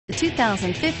The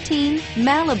 2015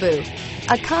 Malibu.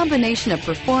 A combination of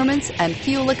performance and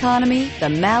fuel economy, the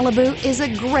Malibu is a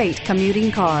great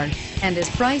commuting car and is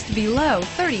priced below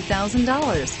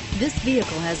 $30,000. This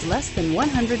vehicle has less than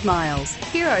 100 miles.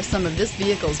 Here are some of this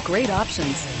vehicle's great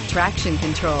options: traction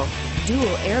control,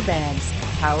 dual airbags,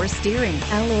 power steering,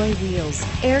 alloy wheels,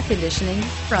 air conditioning,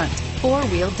 front,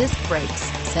 four-wheel disc brakes,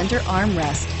 center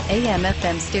armrest,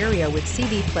 AM/FM stereo with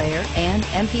CD player and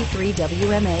MP3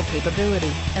 WMA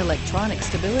capability, electronic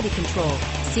stability control,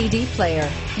 CD player.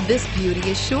 This beauty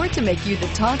is sure to make you the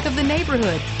talk of the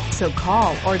neighborhood. So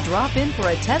call or drop in for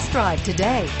a test drive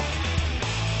today.